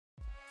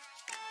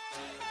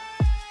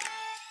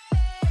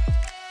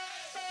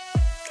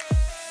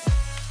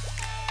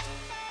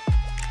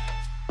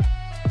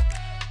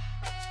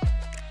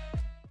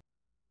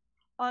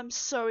I'm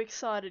so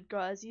excited,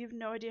 guys. You have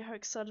no idea how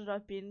excited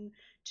I've been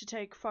to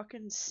take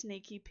fucking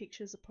sneaky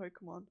pictures of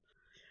Pokemon.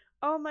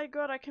 Oh my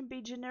god, I can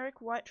be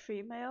generic white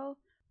female.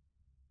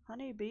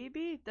 Honey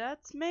Baby,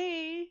 that's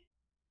me.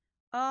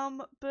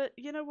 But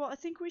you know what? I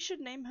think we should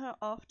name her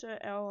after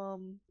our,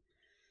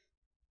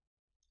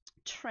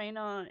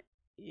 trainer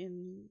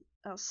in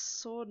our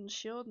Sword and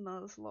Shield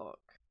Nuzlocke.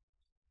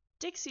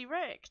 Dixie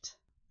Wrecked.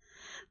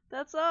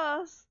 That's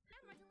us.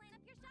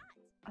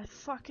 I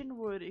fucking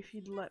would if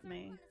you'd let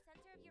me.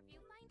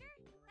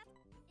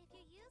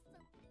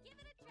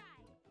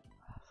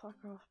 Fuck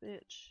off,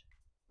 bitch.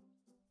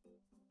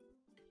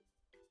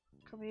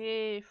 Come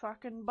here,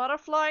 fucking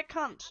butterfly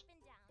cunt.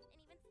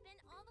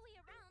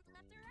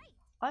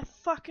 I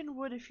fucking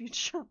would if you'd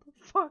shut the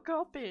fuck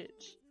up,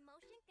 bitch.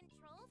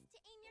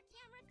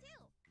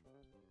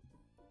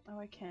 Oh,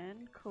 I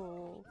can?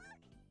 Cool.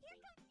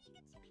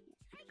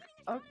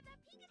 Oh,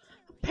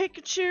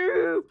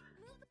 Pikachu!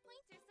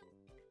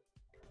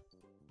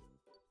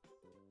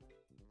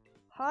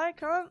 Hi,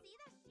 cunt.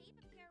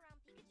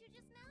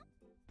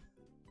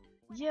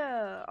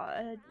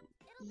 Yeah,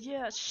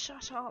 yeah,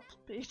 shut up,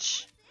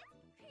 bitch.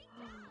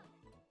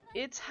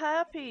 It's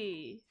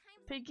happy.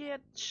 Piggy,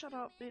 shut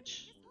up,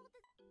 bitch.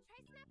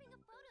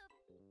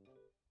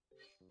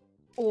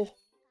 Oh.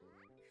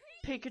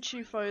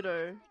 Pikachu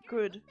photo.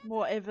 Good.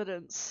 More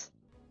evidence.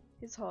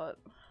 It's hot.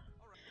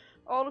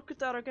 Oh, look at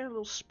that. I got a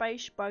little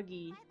space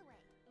buggy.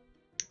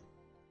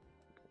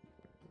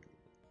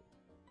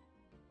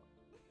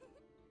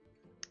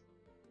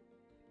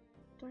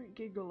 Don't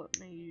giggle at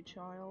me, you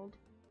child.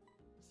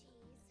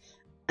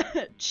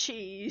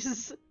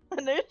 Cheese.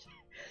 I know.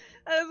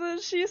 I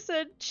thought she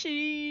said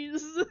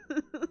cheese.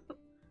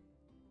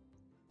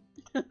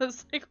 I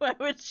was like, why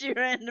would she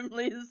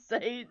randomly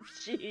say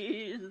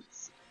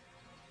cheese?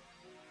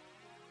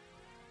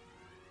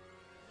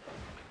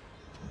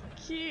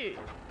 Cute.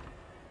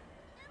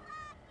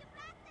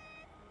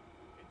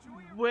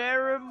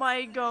 Where am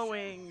I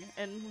going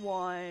and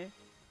why?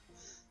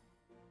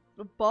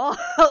 Bye.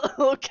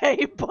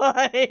 Okay,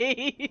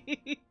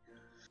 bye.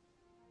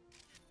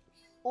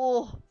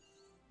 Oh.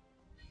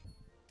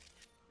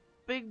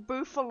 Big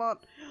Bouffalant.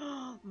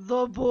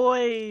 The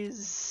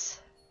boys.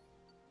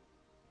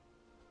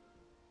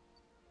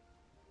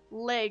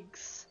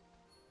 Legs.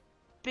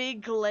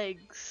 Big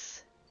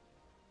legs.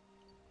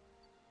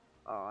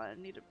 Oh, I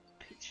need a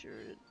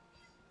picture.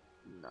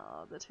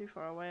 Nah, they're too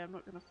far away. I'm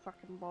not gonna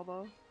fucking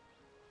bother.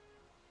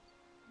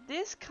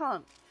 This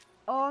cunt.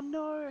 Oh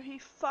no, he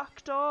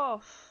fucked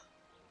off.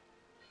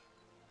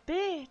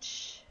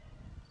 Bitch.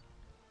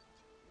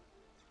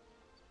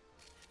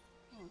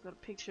 Oh, I've got a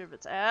picture of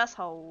its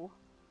asshole.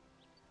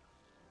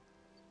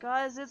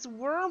 Guys, it's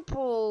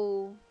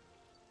Wurmple.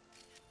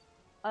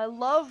 I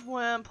love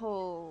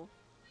Wurmple.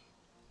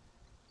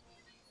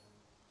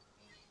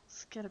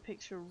 Let's get a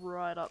picture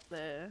right up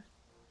there.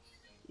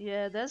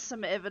 Yeah, there's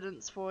some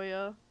evidence for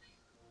you.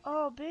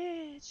 Oh,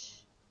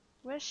 bitch.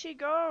 Where'd she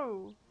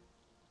go?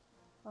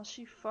 Oh,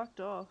 she fucked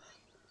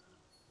off.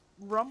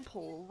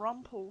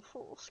 Rumple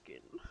foreskin.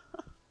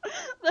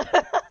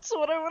 That's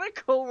what I want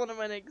to call one of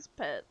my next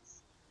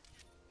pets.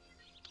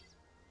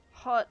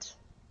 Hot.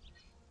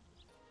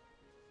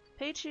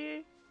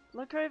 Pichu,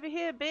 look over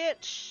here,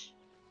 bitch.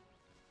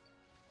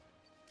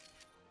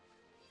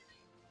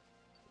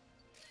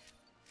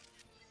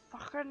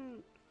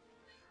 Fucking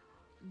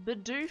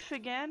Bidoof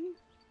again.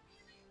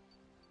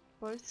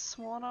 Both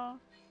Swanna.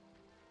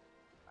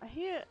 I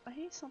hear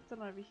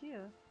something over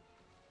here.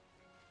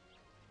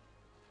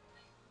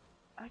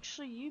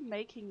 Actually, you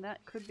making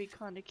that could be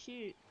kind of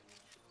cute.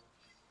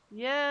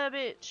 Yeah,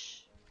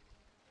 bitch.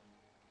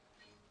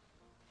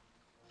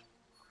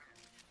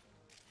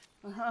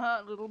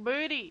 Little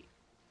booty.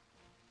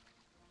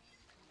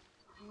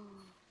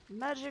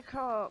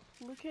 Magikarp,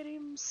 look at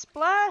him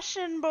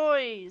splashing,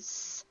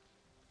 boys.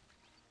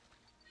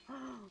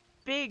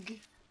 Big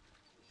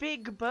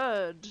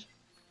bird.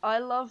 I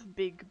love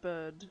Big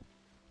Bird.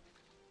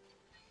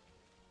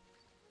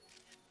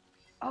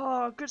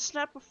 Oh, good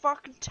snap of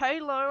fucking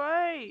Taylor,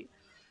 eh?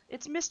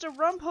 It's Mr.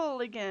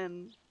 Rumpel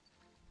again.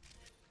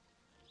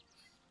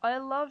 I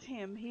love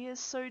him. He is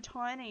so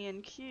tiny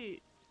and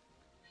cute.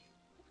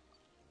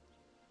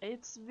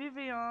 It's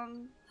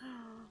Vivian.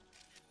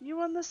 You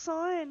won the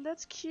sign.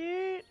 That's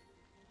cute.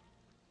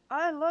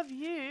 I love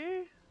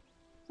you.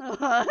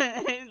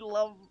 I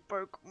love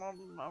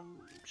Pokemon. I'm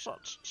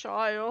such a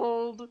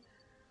child.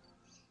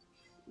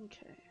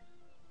 Okay.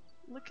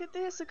 Look at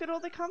this. Look at all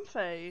the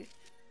comfy.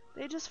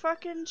 They're just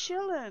fucking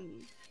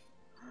chilling.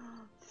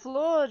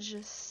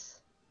 Florges.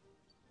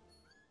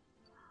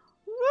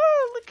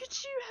 Whoa, look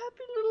at you,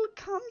 happy little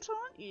cunt,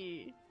 aren't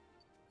you?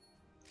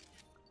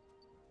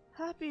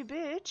 Happy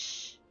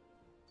bitch.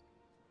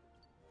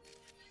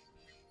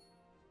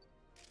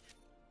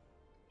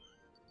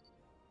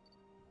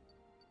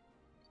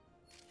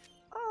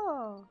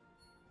 Oh.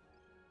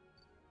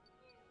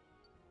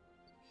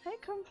 Hey,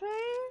 Comfy.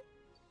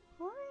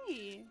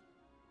 Hi.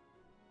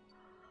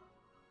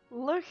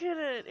 Look at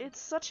it.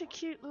 It's such a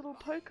cute little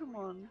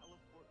Pokemon.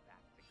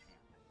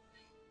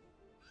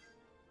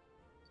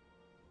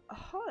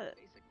 hot.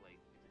 Basically,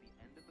 it's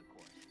the end of the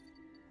course.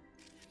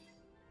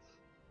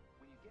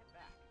 When you get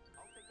back,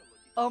 I'll take a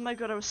look at Oh my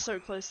god, I was so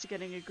close to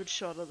getting a good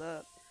shot of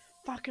that.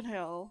 Fucking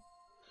hell.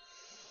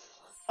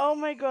 Oh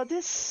my god,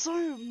 there's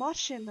so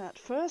much in that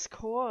first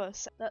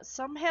course. That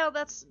somehow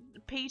that's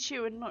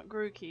Pichu and not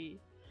Grookey.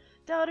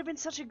 That would have been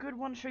such a good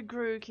one for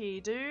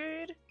Grookey,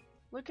 dude.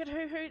 Look at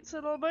who hoots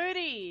little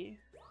booty.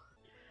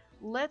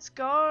 Let's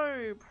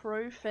go,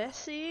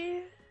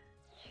 Professy.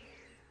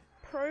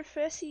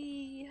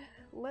 Professy.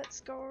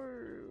 Let's go.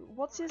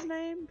 What's his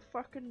name?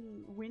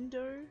 Fucking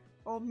Window?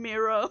 Or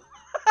Mirror?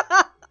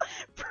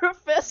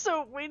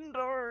 Professor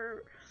Window.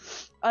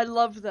 I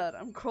love that.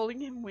 I'm calling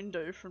him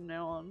Window from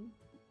now on.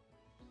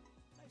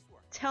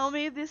 Tell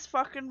me this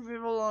fucking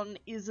Vivillon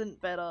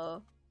isn't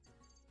better.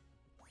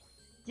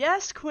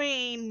 Yes,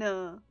 Queen!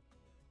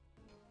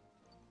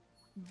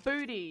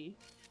 Booty.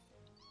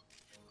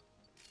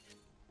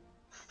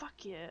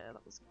 Fuck yeah,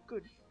 that was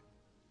good.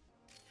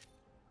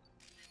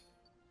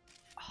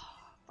 Oh,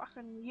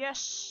 fucking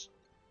yes!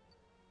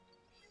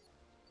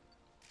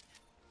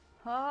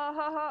 Ha ha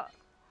ha ha!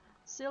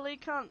 Silly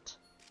cunt.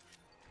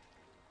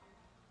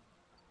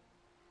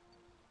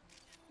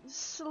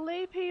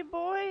 Sleepy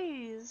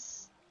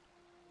boys!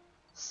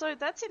 So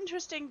that's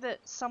interesting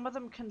that some of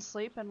them can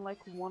sleep and like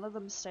one of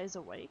them stays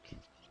awake.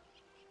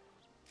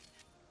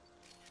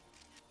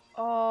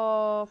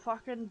 Oh,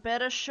 fucking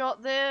better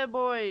shot there,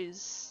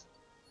 boys.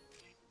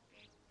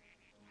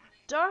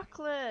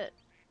 Ducklet.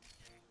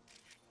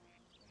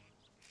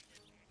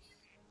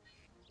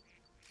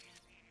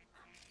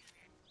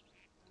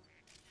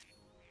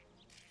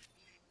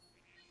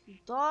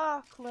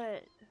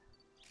 Ducklet.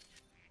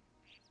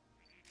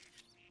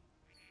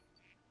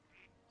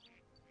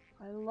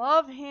 I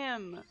love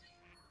him.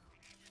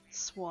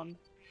 Swan.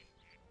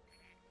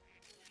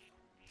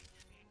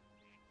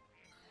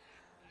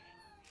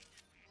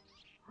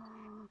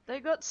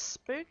 They got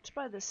spooked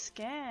by the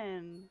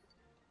scan.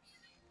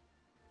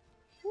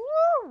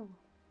 Woo!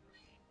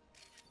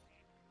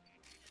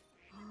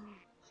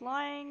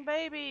 Flying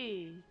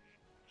baby.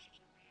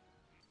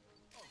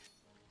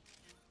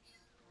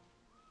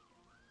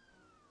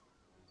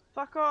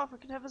 Fuck off, I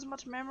can have as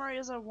much memory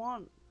as I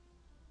want.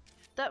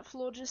 That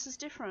floor just is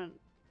different.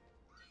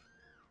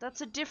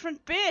 That's a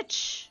different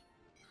bitch!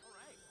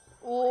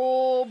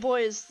 Oh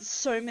boys,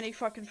 so many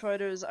fucking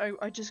photos.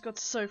 I just got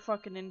so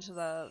fucking into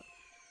that.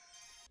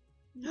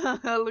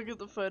 Look at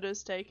the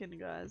photos taken,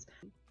 guys.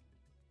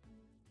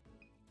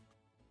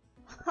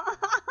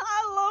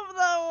 I love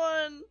that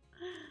one!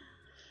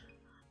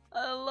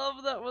 I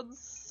love that one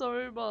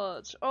so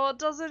much. Oh, it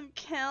doesn't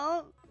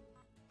count?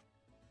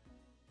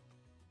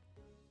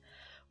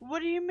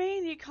 What do you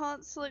mean you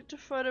can't select a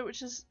photo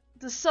which is...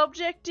 The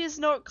subject is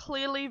not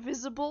clearly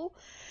visible?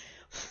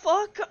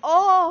 Fuck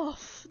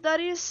off! That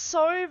is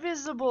so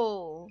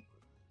visible!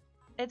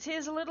 It's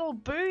his little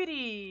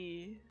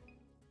booty!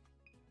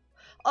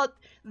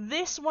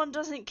 This one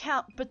doesn't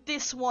count, but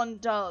this one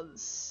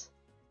does.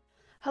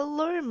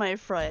 Hello my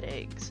fried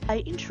eggs. I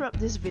interrupt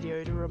this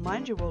video to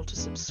remind you all to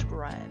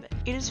subscribe.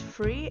 It is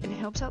free and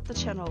helps out the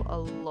channel a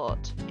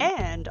lot.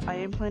 And I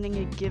am planning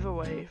a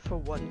giveaway for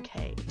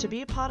 1k. To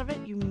be a part of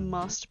it, you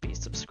must be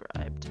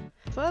subscribed.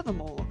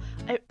 Furthermore,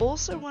 I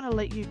also want to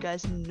let you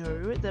guys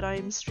know that I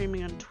am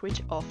streaming on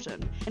Twitch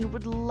often and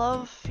would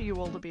love for you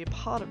all to be a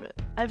part of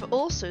it. I've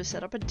also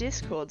set up a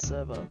Discord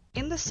server.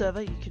 In the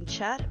server you can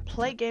chat,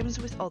 play games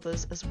with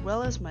others as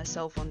well as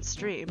myself on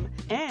stream,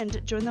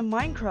 and join the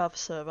Minecraft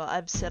server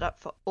I've set up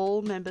for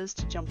all members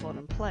to jump on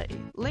and play.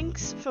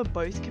 Links for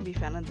both can be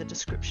found in the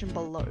description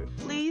below.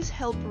 Please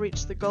help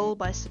reach the goal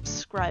by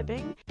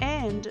subscribing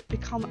and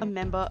become a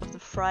member of the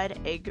Fried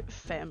Egg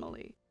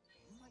family.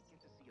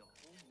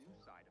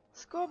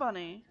 Score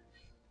Bunny.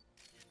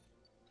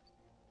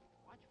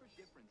 Watch for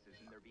differences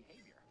in their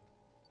behavior.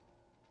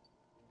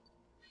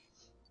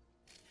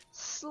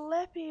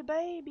 Sleepy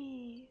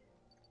baby.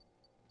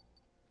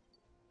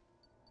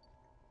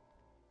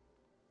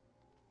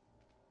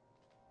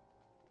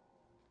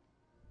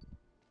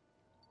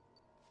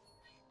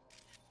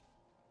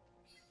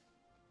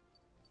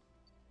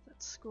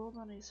 That Score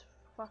Bunny's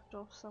fucked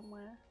off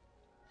somewhere.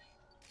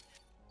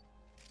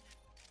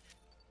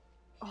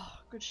 Oh,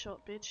 good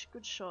shot, bitch.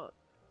 Good shot.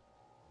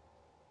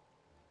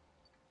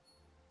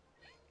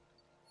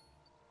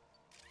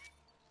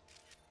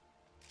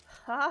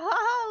 Ha ha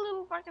ha,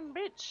 little fucking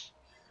bitch.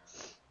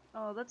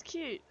 Oh, that's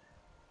cute.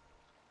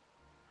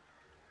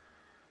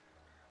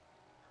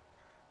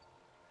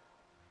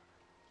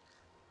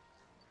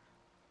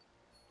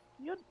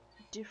 You're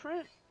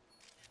different.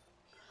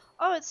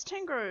 Oh, it's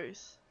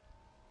Tengrowth.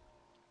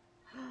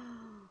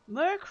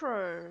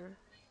 Murkrow.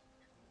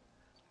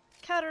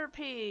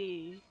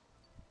 Caterpie.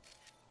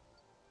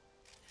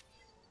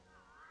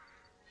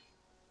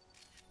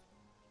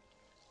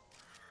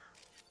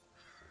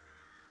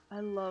 I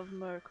love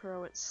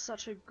Murkrow, it's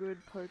such a good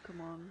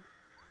Pokemon.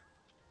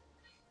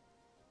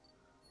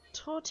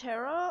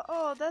 Torterra?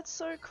 Oh, that's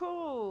so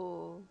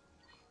cool!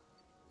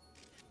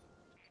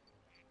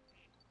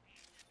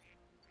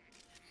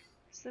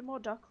 Is there more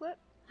Ducklet?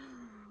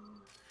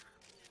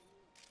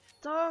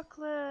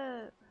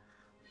 Darklet!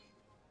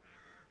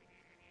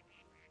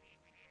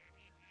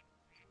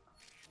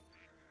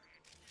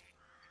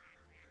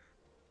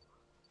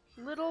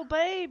 Little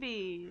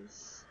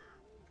babies!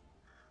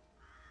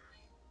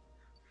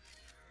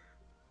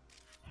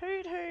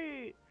 Hoot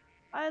hoot!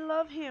 I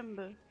love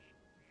him!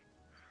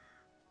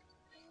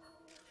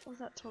 Oh,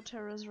 that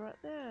Torterra's right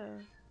there.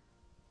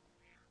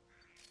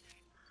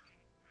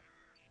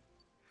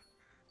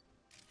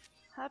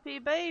 Happy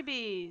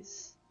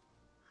babies!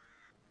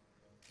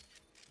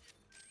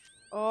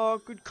 Oh,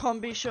 good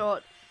combi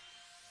shot.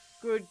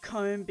 Good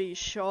combi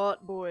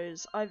shot,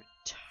 boys. I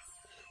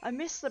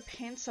missed the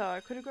pincer. I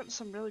could have gotten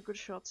some really good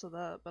shots of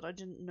that, but I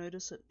didn't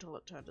notice it until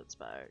it turned its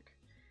back.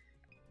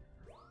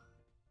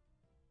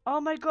 Oh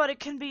my god,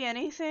 it can be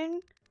anything?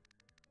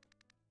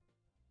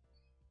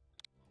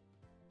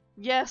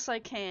 Yes, I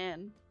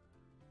can.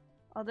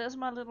 Oh, there's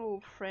my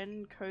little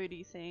friend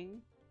Cody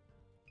thing.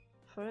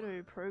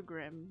 Photo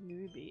program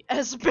newbie.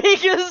 As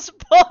big as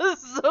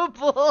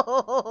possible!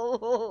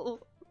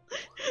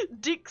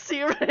 Dixie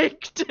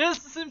erect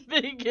as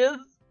big as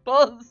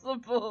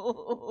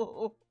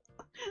possible!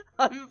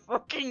 I'm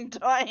fucking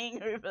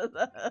dying over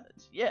that.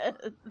 Yes.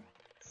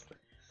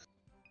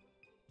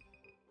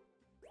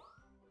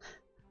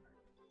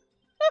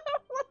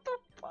 What the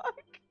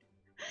fuck?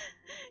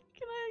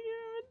 Can I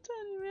give him a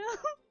tiny meow?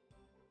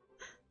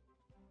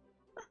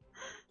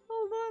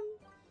 Hold on.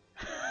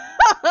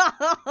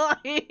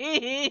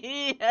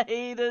 He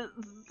hated it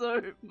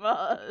so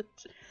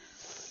much.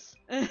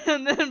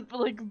 And then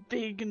like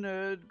big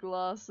nerd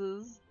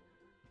glasses.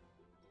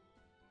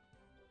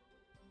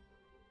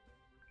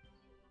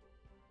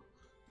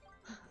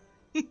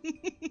 Gonna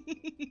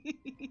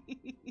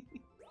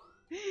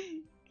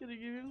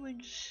give him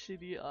like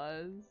shitty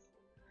eyes.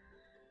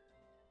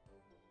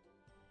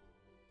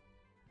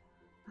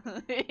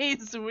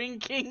 He's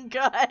winking,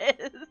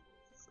 guys.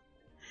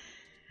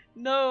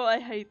 No, I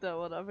hate that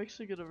one. I'm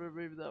actually gonna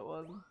remove that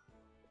one.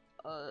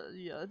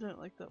 Yeah, I don't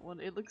like that one.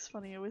 It looks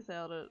funnier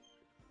without it.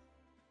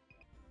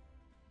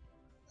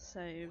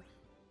 Save.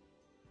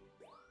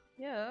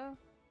 Yeah.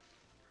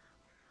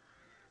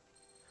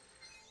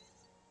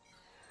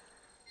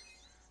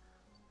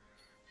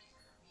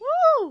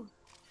 Woo!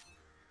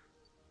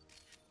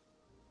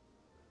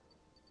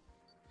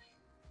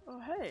 Oh,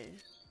 hey.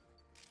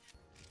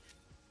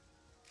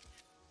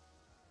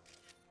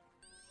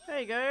 There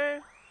you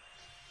go.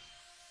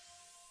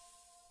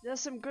 There's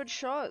some good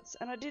shots,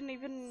 and I didn't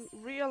even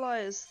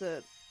realize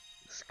that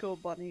Skull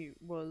Bunny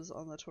was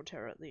on the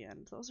Torterra at the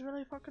end. That was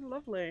really fucking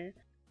lovely.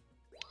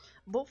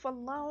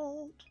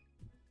 Buffalo!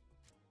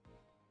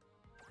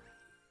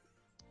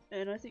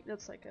 And I think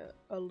that's like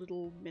a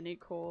little mini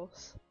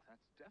course.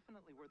 That's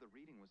definitely where the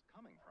reading was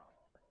coming from.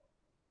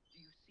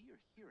 Do you see or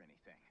hear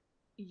anything?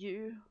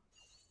 You.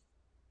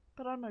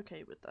 But I'm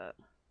okay with that.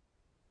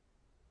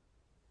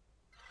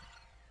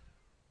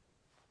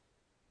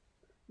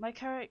 My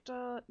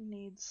character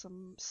needs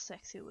some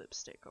sexy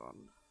lipstick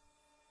on.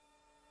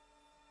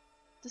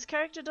 This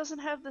character doesn't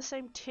have the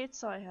same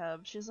tits I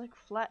have. She's like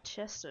flat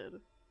chested.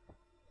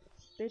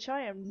 Bitch,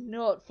 I am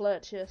not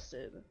flat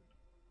chested.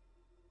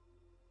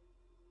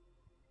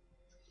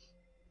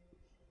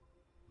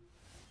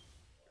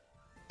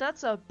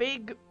 That's a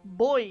big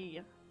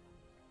boy.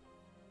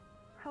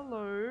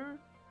 Hello.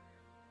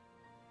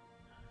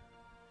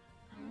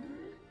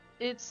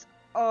 It's.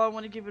 Oh, I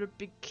want to give it a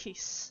big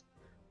kiss.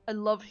 I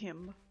love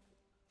him.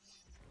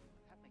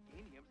 That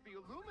Meganium's the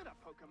Illumina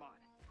Pokemon.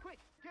 Quick,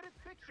 get its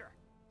picture.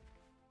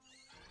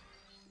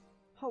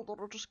 Hold on,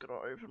 I'm just gonna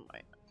open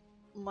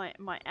my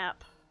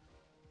app.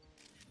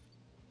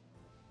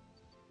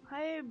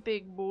 Hey,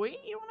 big boy,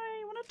 you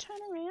wanna turn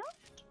around?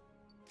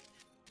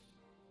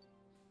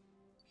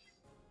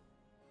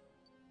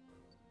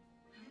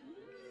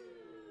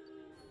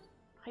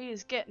 He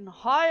is getting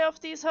high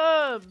off these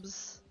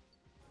herbs.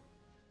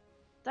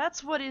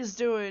 That's what he's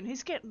doing.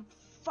 He's getting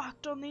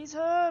fucked on these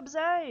herbs,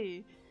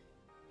 eh?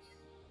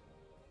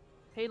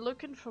 He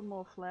looking for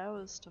more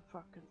flowers to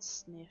fucking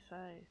sniff,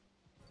 eh?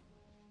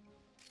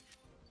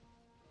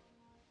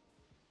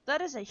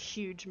 That is a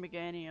huge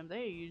Meganium.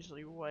 They are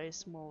usually way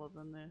smaller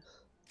than this.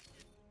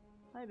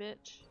 Hi,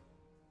 bitch.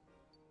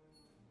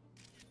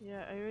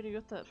 Yeah, I already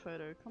got that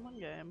photo. Come on,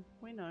 game.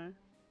 We know. And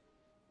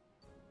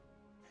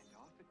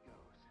off it goes.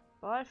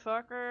 Bye,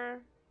 fucker.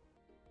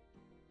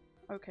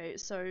 Okay,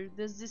 so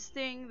there's this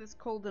thing that's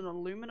called an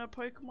Illumina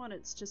Pokemon.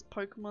 It's just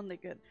Pokemon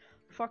that get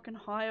fucking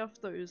high off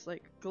those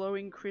like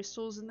glowing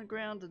crystals in the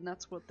ground, and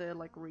that's what they're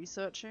like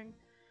researching.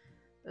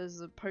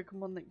 There's a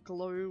Pokemon that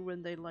glow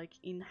when they like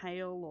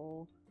inhale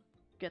or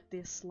get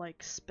this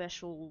like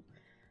special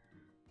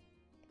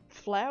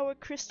flower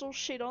crystal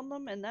shit on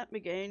them, and that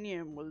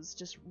Meganium was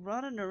just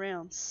running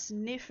around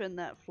sniffing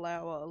that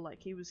flower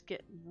like he was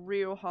getting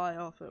real high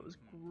off it. It was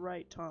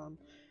great time.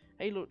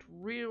 He looked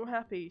real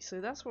happy,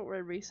 so that's what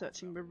we're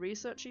researching. We're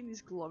researching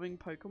these glowing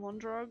Pokemon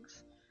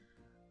drugs.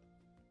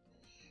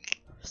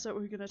 So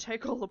we're gonna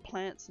take all the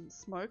plants and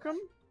smoke them.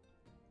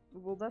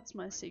 Well, that's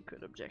my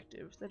secret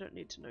objective. They don't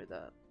need to know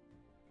that.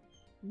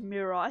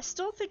 Mirror. I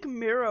still think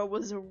Mirror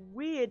was a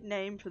weird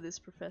name for this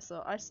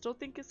professor. I still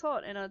think it's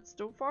hot and I'd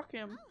still fuck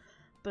him.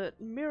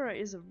 But Mirror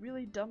is a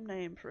really dumb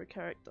name for a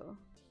character.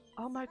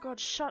 Oh my god,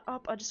 shut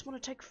up. I just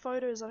want to take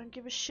photos. I don't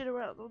give a shit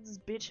about what this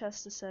bitch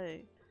has to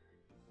say.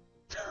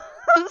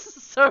 I'm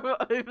so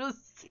over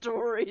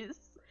stories.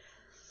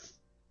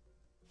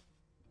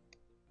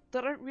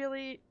 They don't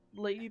really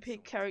let you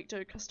pick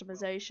character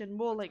customization,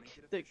 more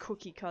like the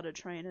cookie cutter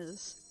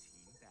trainers.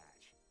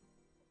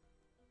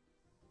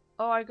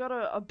 Oh, I got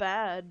a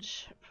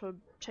badge for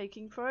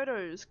taking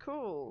photos.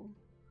 Cool.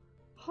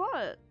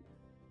 Hot.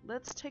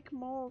 Let's take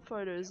more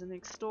photos and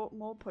extort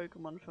more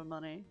Pokemon for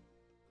money.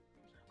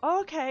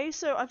 Okay,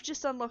 so I've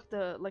just unlocked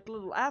the like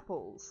little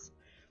apples.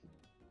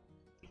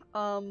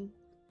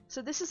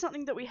 So this is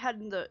something that we had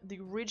in the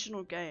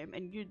original game,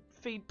 and you'd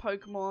feed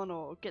Pokemon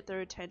or get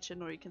their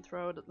attention, or you can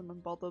throw it at them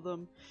and bother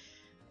them.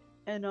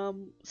 And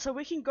so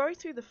we can go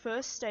through the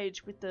first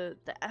stage with the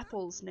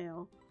apples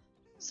now.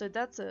 So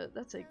that's a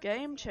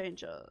game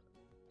changer.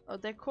 Oh,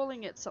 they're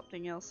calling it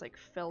something else like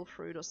fell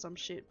fruit or some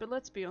shit, but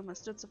let's be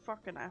honest, it's a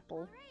fucking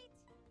apple.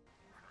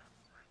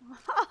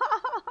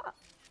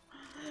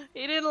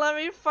 He didn't let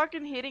me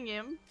fucking hitting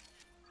him.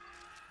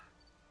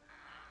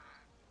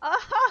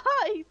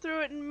 He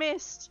threw it and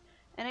missed,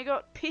 and he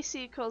got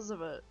pissy because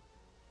of it.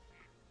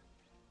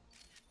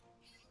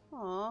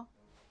 Aww.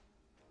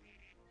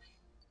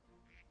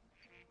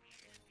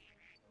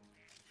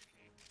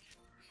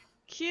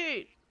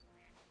 Cute.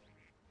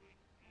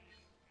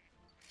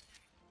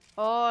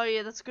 Oh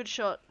yeah, that's a good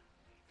shot.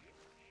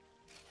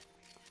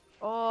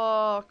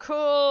 Oh,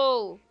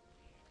 cool.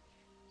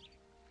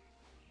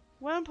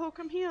 Wurmple,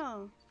 come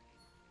here.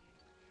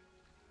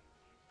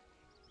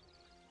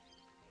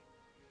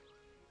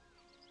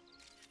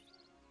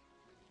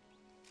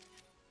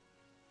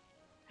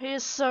 He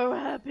is so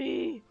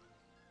happy.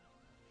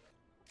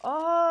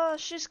 Oh,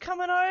 she's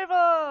coming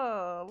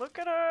over. Look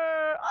at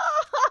her.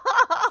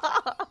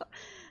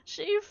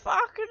 She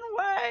fucking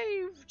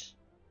waved.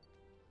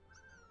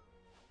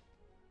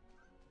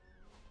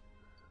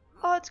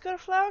 Oh, it's got a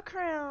flower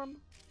crown.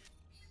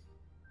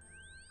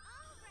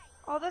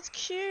 Oh, that's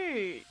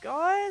cute,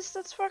 guys.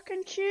 That's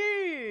fucking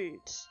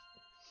cute.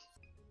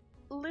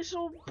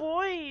 Little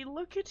boy,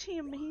 look at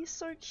him. He's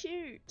so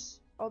cute.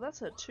 Oh,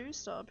 that's a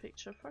 2-star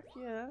picture. Fuck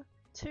yeah.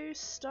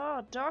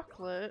 2-star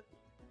Ducklet.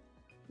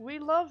 We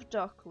love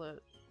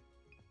Ducklet.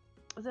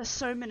 There's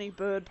so many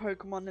bird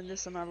Pokemon in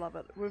this and I love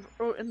it.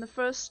 In the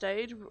first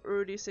stage, we've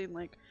already seen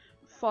like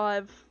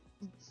 5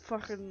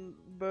 fucking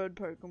bird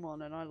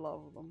Pokemon and I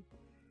love them.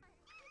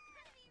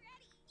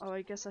 Oh,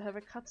 I guess I have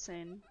a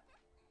cutscene.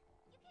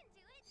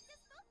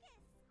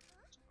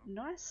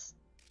 Nice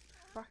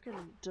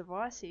fucking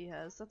device he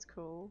has, that's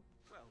cool.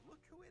 Well, look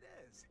who it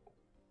is.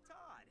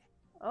 Todd.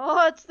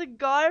 Oh, it's the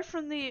guy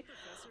from the...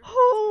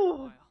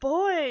 Oh,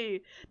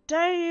 boy.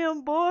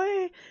 Damn,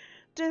 boy.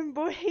 Damn,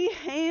 boy, he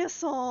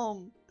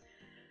handsome.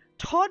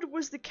 Todd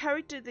was the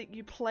character that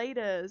you played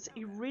as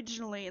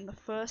originally in the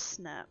first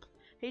Snap.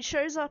 He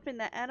shows up in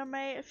the anime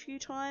a few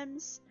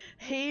times.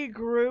 He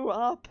grew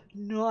up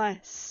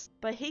nice.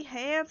 But he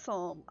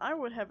handsome. I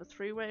would have a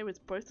 3-way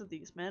with both of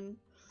these men.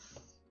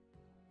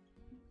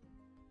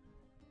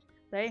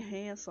 They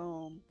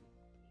handsome.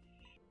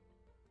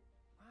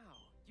 Wow,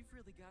 you've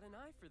really got an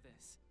eye for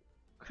this.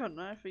 Got an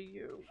eye for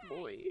you,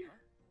 boy.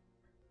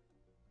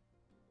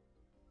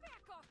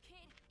 Back off,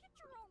 kid. Get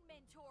your own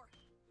mentor.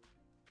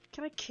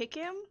 Can I kick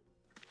him?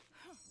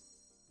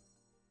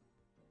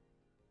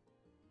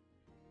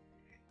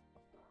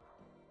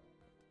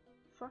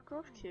 Fuck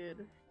off,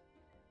 kid.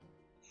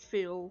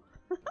 Phil.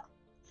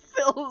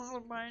 Phil's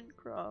in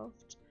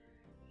Minecraft.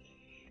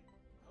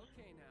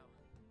 Okay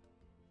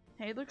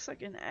now. He looks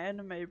like an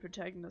anime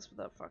protagonist with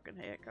that fucking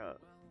haircut.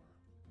 Well,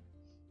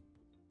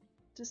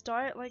 Just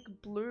dye it like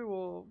blue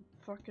or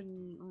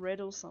fucking red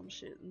or some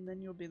shit, and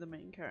then you'll be the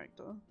main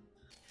character.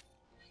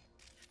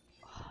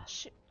 Oh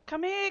shit.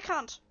 Come here,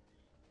 cunt!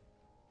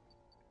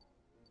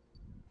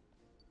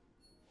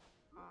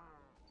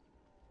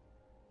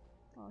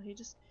 Oh, he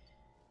just...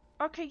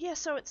 Okay, yeah,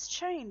 so it's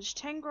changed.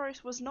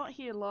 Tangrowth was not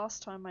here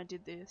last time I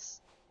did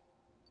this.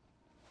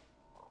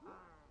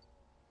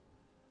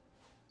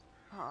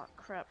 Oh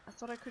crap, I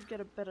thought I could get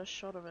a better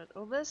shot of it.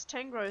 Oh, there's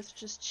Tangrowth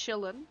just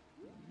chillin'.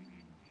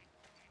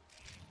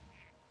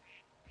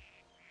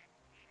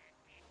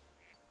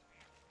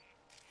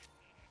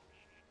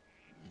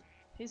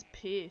 He's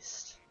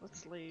pissed.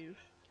 Let's leave.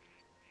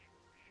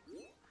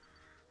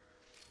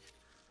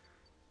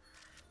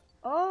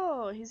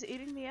 Oh, he's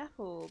eating the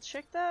apple.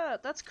 Check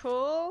that. That's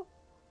cool.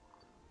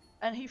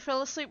 And he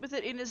fell asleep with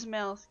it in his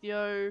mouth.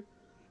 Yo.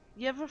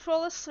 You ever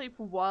fall asleep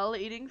while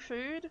eating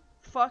food?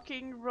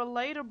 Fucking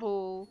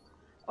relatable.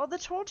 Oh, the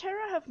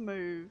Torterra have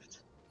moved.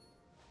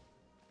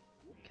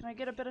 Can I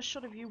get a better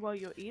shot of you while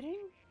you're eating?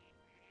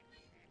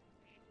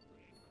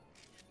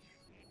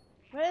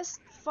 Where's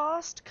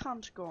Fast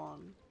Cunt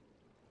gone?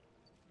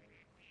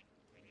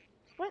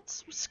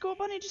 What's Score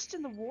Bunny just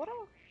in the water?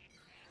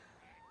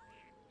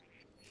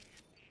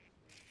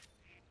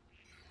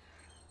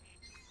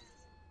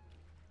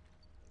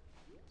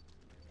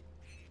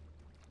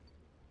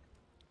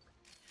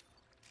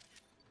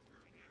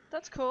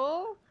 That's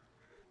cool.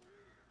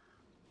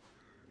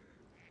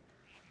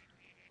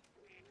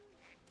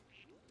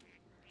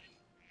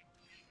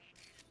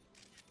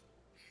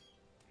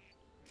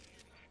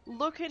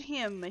 Look at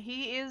him.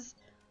 He is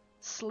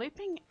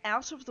sleeping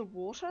out of the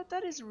water?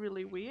 That is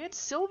really weird.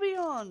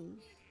 Sylveon!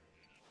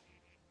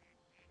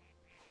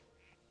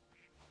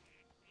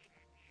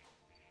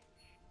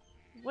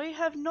 We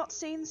have not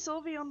seen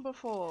Sylveon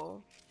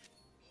before.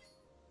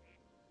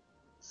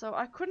 So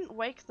I couldn't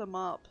wake them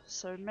up,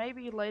 so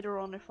maybe later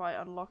on if I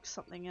unlock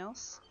something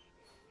else.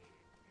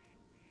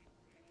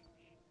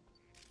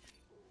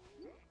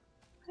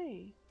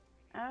 Hey,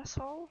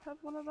 asshole, have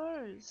one of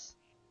those.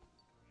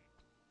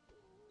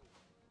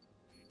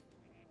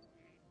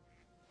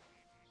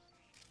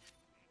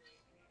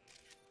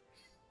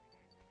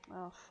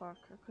 Oh fuck,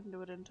 I couldn't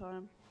do it in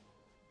time.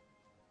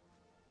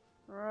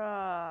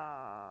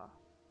 Rah.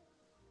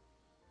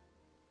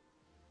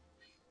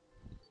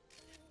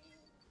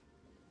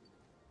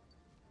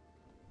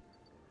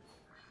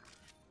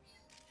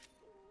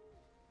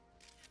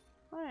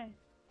 Hi.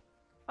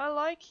 I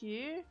like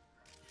you.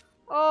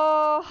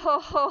 Oh,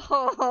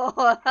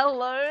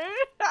 hello.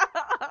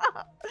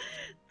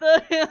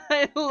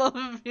 I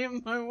love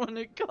him. I want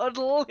to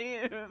cuddle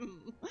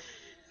him.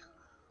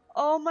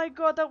 Oh my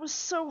god, that was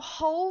so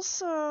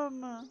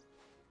wholesome.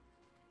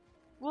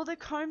 Will the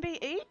Combi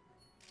eat?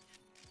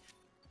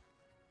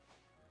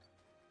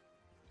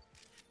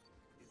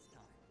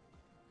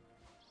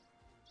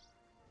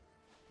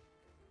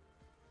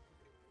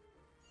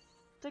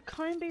 The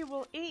Combi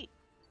will eat.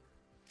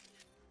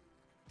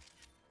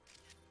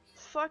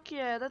 Fuck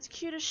yeah, that's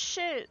cute as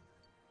shit.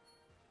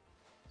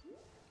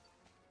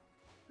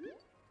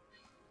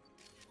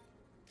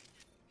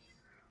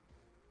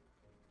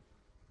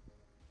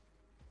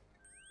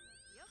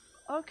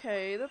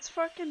 Okay, that's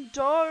fucking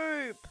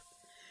dope.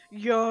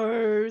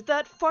 Yo,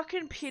 that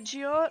fucking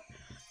Pidgeot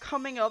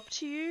coming up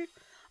to you.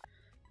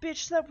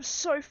 Bitch, that was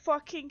so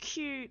fucking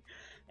cute.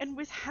 And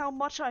with how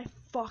much I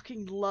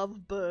fucking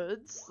love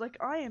birds. Like,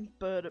 I am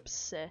bird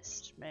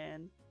obsessed,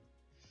 man.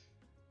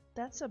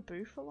 That's a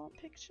Bouffalont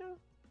picture?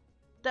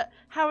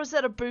 How is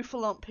that a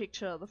Bouffalont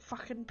picture? The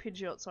fucking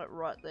Pidgeot's like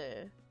right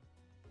there.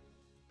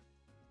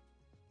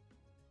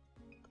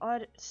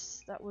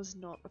 That was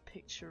not a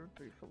picture of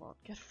Bouffalont.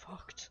 Get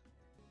fucked.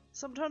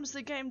 Sometimes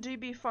the game do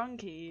be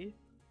funky.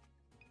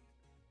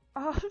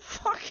 I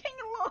fucking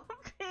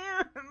love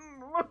him!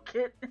 Look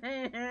at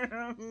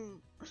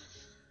him!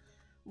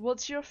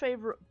 What's your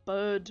favorite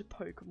bird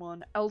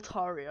Pokemon?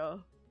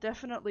 Altaria.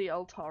 Definitely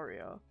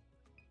Altaria.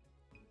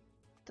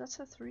 That's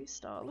a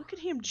 3-star. Look at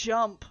him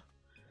jump!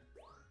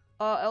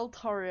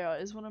 Altaria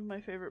is one of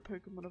my favorite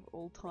Pokemon of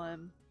all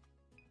time.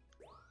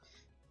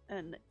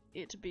 And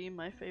it being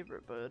my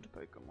favorite bird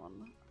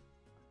Pokemon.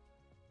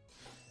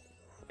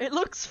 It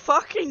looks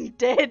fucking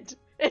dead!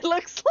 It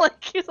looks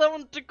like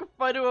someone took a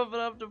photo of it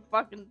after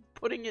fucking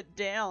putting it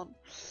down.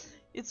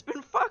 It's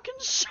been fucking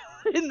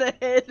shot in the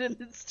head and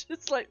it's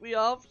just like the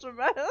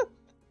aftermath.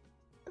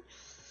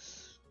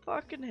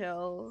 Fucking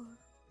hell.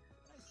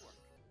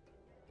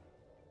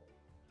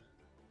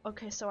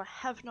 Okay, so I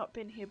have not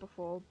been here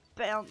before.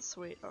 Bounce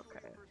sweet,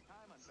 okay. First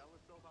time on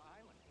Belisova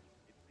Island.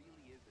 It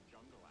really is a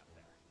jungle out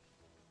there.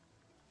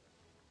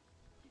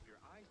 Keep your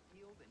eyes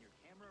peeled and your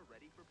camera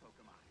ready for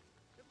Pokemon.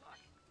 Good luck.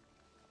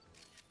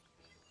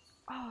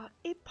 Ah,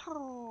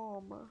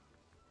 Ipom.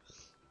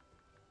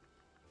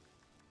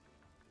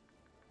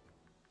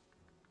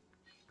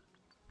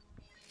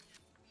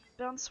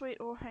 Bounce sweet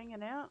all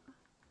hanging out.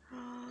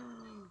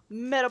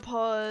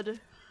 Metapod.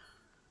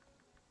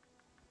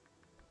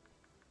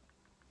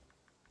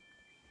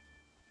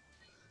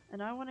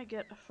 And I want to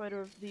get a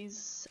photo of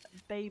these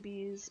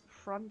babies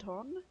front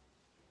on.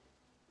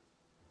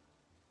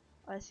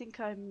 I think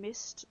I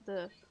missed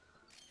the...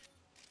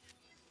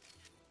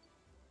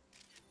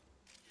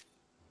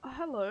 Oh,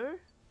 hello.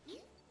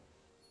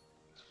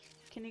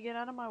 Can you get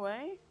out of my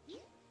way?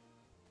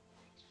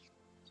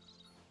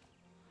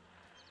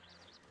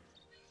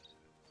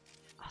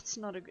 Oh, it's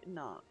not a good...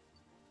 Nah.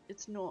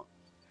 It's not.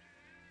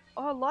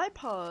 Oh,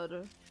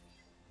 Lipod.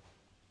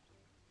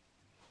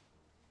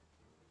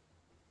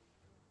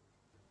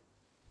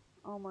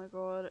 Oh my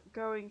god,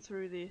 going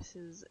through this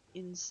is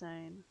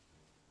insane.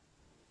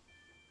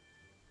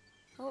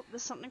 Oh,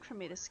 there's something for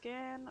me to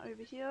scan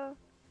over here.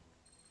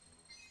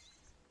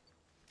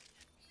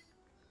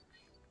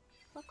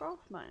 Fuck off,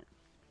 mate.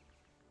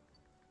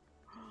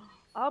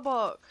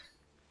 Arbok!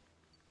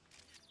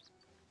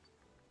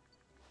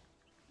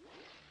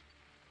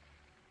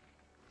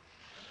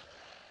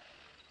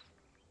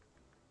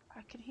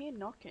 I can hear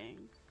knocking.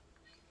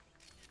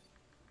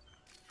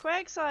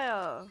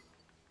 Quagsire!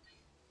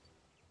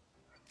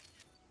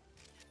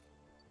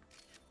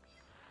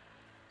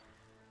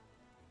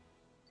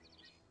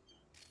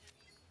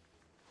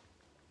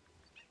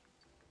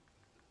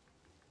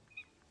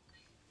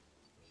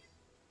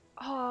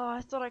 Oh, I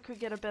thought I could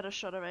get a better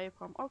shot of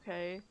Apom.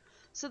 Okay.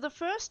 So the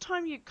first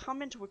time you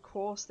come into a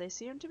course, they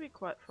seem to be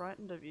quite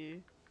frightened of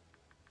you.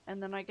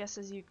 And then I guess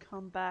as you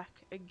come back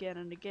again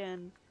and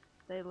again,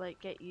 they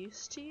like get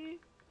used to you.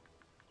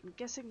 I'm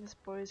guessing this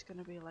bow's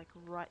gonna be like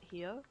right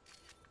here.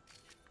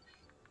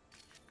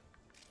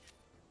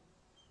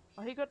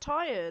 Oh, he got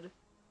tired.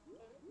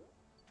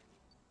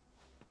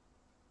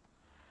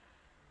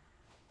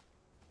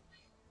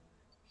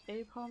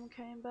 Apom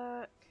came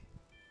back.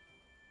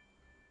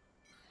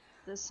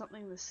 There's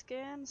something to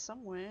scan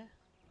somewhere.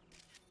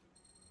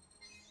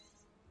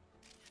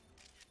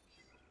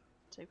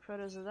 Take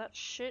photos of that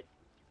shit.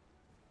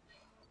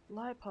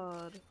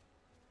 Lipod.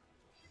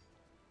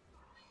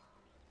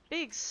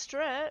 Big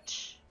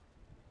stretch.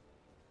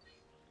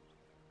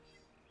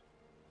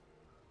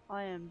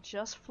 I am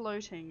just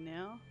floating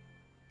now.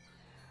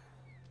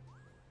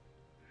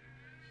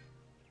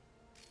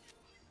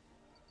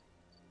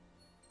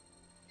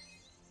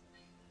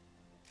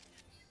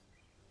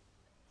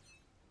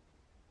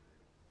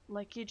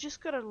 Like, you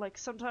just gotta, like,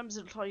 sometimes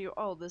it'll tell you,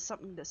 oh, there's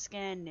something to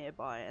scan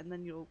nearby, and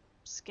then you'll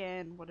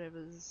scan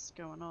whatever's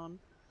going on.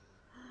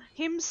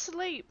 Him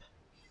sleep!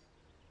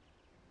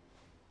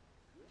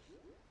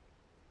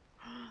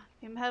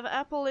 Him have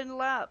apple in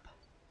lap.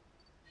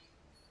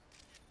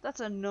 That's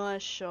a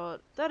nice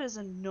shot. That is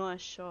a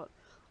nice shot.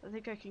 I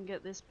think I can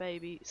get this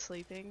baby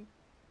sleeping.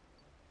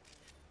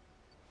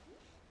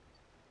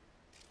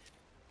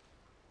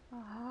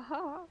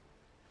 Oh,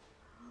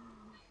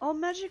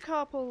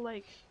 Magikarp will,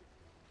 like,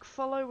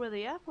 follow where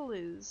the apple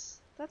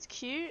is. That's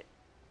cute.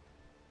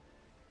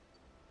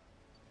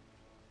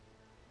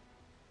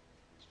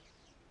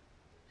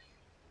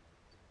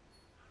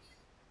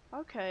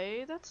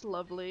 Okay, that's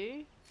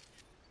lovely.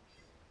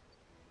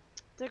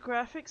 The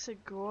graphics are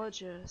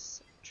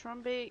gorgeous.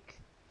 Trumbeak.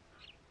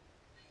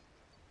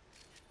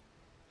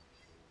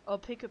 Oh,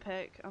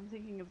 Pick-a-Peck. I'm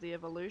thinking of the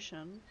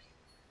evolution.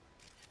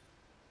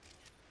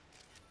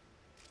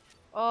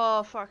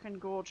 Oh, fucking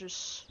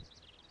gorgeous.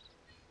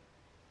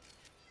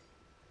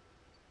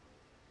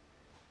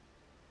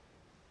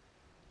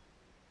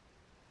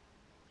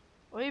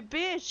 Oi,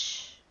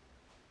 bitch!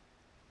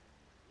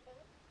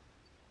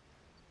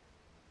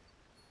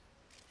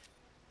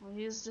 Well,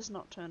 he's just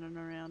not turning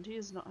around. He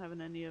is not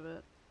having any of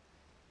it.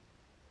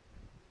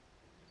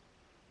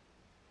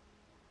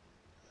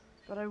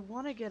 But I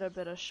want to get a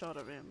better shot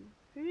of him.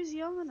 Who's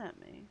yelling at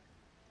me?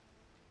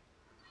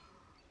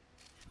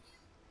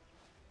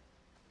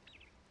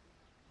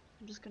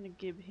 I'm just gonna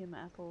give him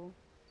apple.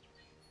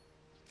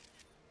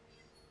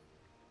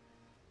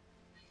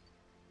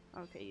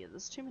 Okay, yeah,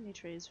 there's too many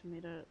trees for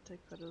me to take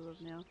photos of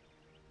now.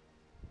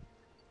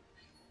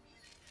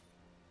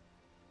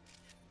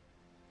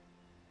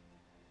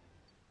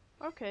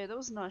 Okay, that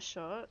was a nice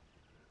shot.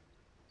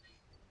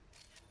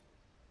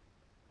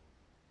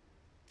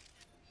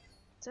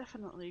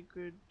 Definitely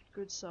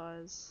good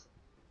size.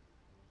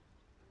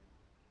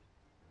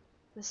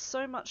 There's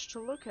so much to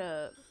look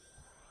at.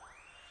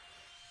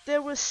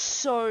 There was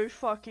so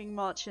fucking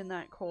much in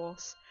that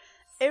course.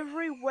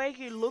 Everywhere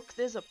you look,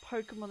 there's a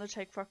Pokemon to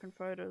take fucking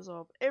photos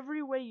of.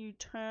 Everywhere you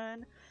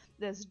turn,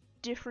 there's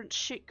different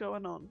shit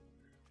going on.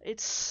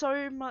 It's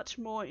so much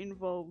more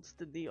involved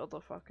than the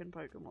other fucking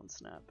Pokemon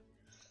Snap.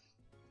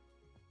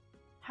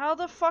 How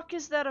the fuck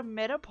is that a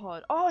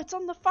Metapod? Oh, it's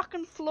on the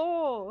fucking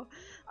floor!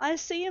 I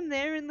see him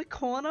there in the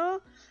corner.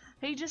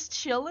 He just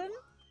chilling.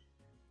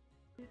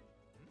 Nice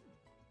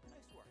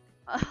work.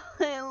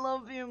 I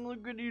love him.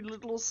 Look at his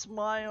little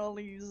smile.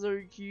 He's so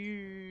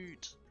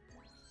cute.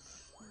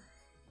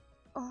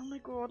 Oh my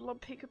god, love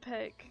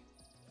Pick-a-Peck.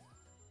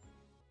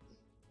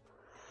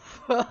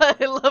 I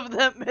love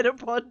that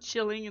Metapod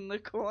chilling in the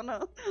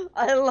corner.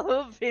 I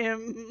love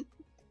him.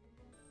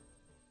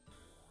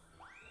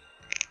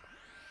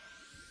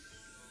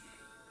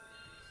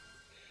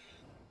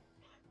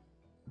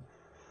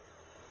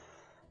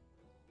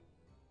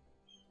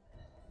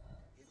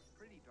 It's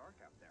pretty dark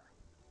out there.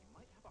 You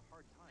might have a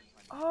hard time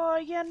finding. Oh,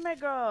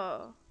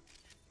 Yanmega.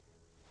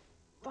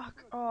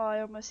 Fuck. Oh,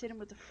 I almost hit him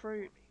with the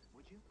fruit.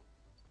 Would you?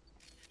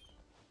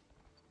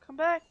 Come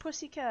back,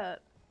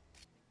 pussycat.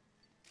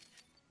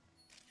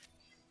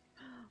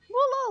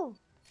 Wooloo!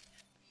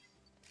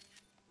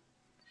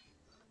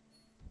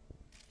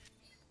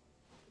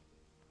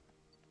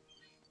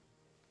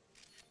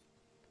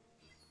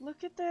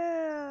 Look at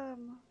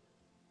them.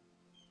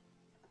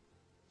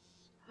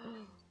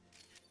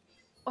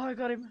 Oh, I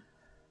got him.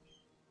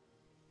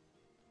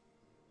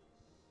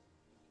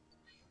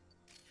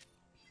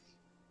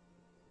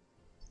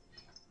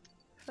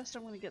 First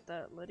I'm gonna get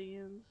that Letty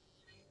in.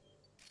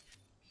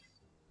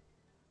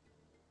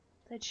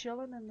 They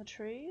chilling in the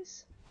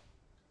trees.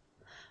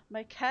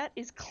 My cat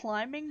is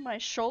climbing my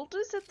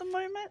shoulders at the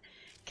moment.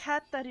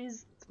 Cat, that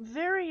is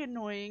very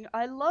annoying.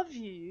 I love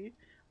you,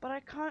 but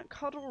I can't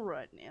cuddle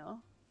right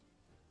now.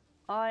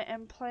 I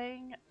am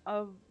playing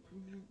a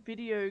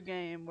video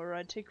game where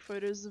I take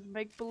photos of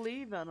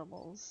make-believe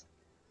animals.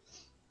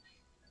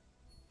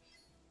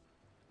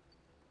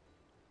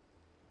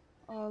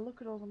 Oh,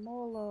 look at all the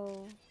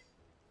Molo.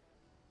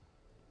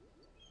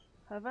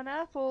 Have an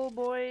apple,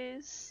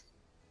 boys.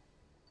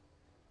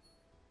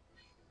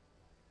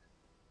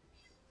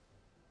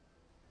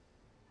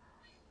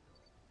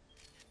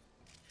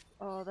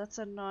 Oh, that's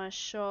a nice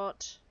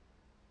shot.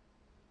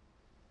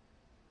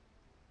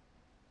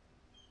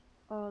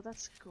 Oh,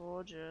 that's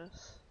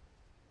gorgeous.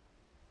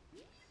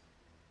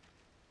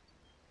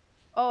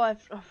 Oh,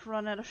 I've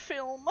run out of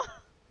film.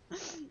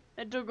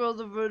 I took all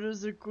the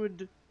photos I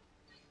could.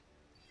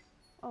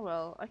 Oh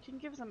well, I can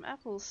give them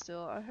apples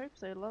still. I hope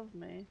they love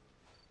me.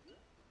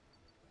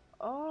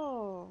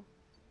 Oh,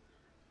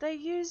 they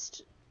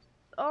used.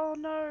 Oh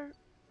no.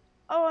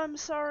 Oh, I'm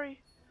sorry.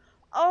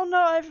 Oh no,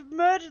 I've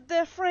murdered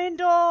their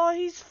friend. Oh,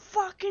 he's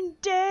fucking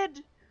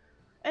dead.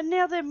 And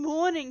now they're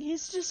mourning.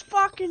 He's just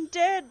fucking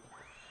dead.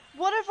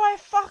 What have I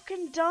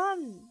fucking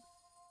done?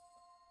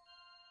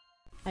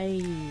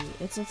 Hey,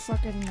 it's a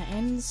fucking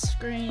end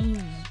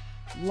screen.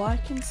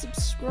 Like and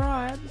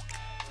subscribe.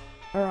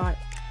 Alright,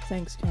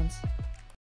 thanks, cunts.